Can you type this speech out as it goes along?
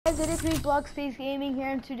Guys, it is me, Blockspace Gaming here,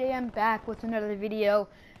 and today I'm back with another video.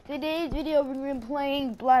 Today's video, we're going to be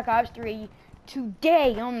playing Black Ops 3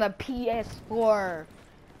 today on the PS4.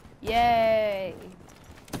 Yay!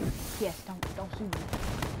 Yes, don't sue me.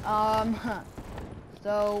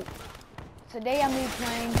 So today I'm going to be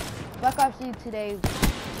playing Black Ops 3 today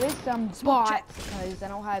with some bots because I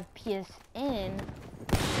don't have PSN.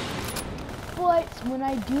 But when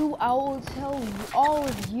I do, I will tell all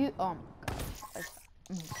of you. Oh my gosh,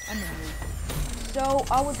 I'm in the mood. So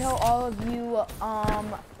I will tell all of you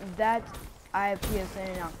that I have PSN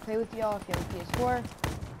and I'll play with y'all if you have a PS4,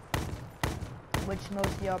 which most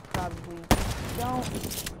of y'all probably don't.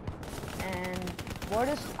 And we're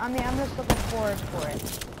just, I'm just looking forward for it.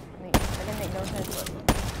 I mean, that didn't make no sense, but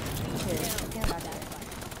here, can't got that.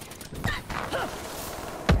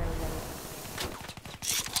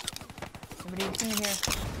 Somebody's in here.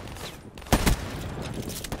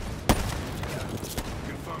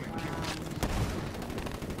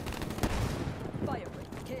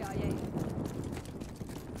 KIA.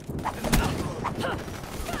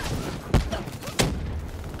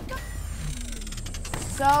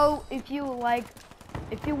 So if you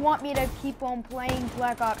want me to keep on playing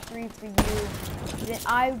Black Ops 3 for you, then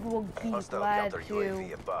I will be glad to.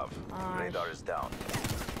 UAV above. Radar is down.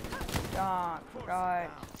 God.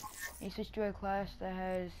 You switch to a class that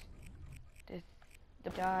has the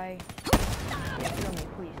die. Yeah, kill me,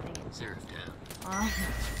 please, thank you. Zero down.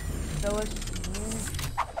 So let's use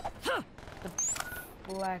the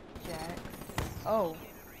blackjack. Oh.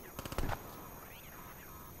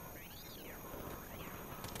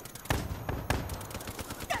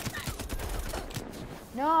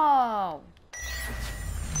 No!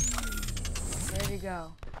 There you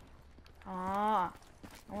go. I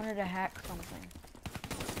wanted to hack something.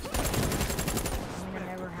 I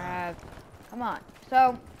never have. Come on.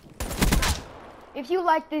 So, if you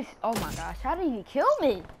like this, oh my gosh, how did you kill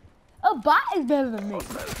me? A bot is better than me.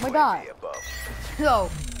 Oh my god. So,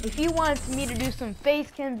 if you want me to do some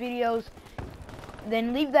face cam videos,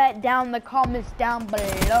 then leave that down in the comments down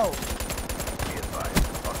below.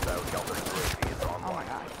 Oh my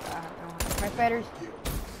gosh, my fighters.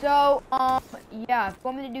 So, yeah, if you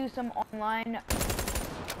want me to do some online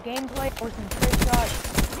gameplay or some trick shots,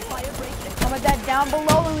 comment that down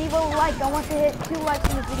below and leave a like. I want to hit 2 likes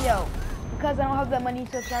on this video because I don't have that many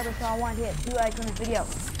subscribers, so I want to hit 2 likes on this video.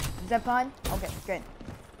 Is that fine? Okay, good.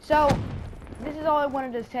 So, this is all I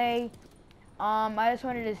wanted to say. I just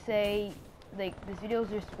wanted to say, like, this video is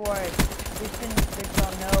just for just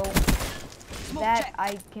y'all know that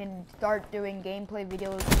I can start doing gameplay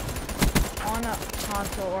videos on a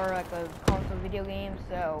console or like a console video game.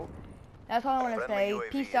 So that's all I want to say.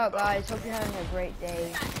 Peace out, guys. Hope you're having a great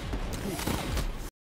day. Peace.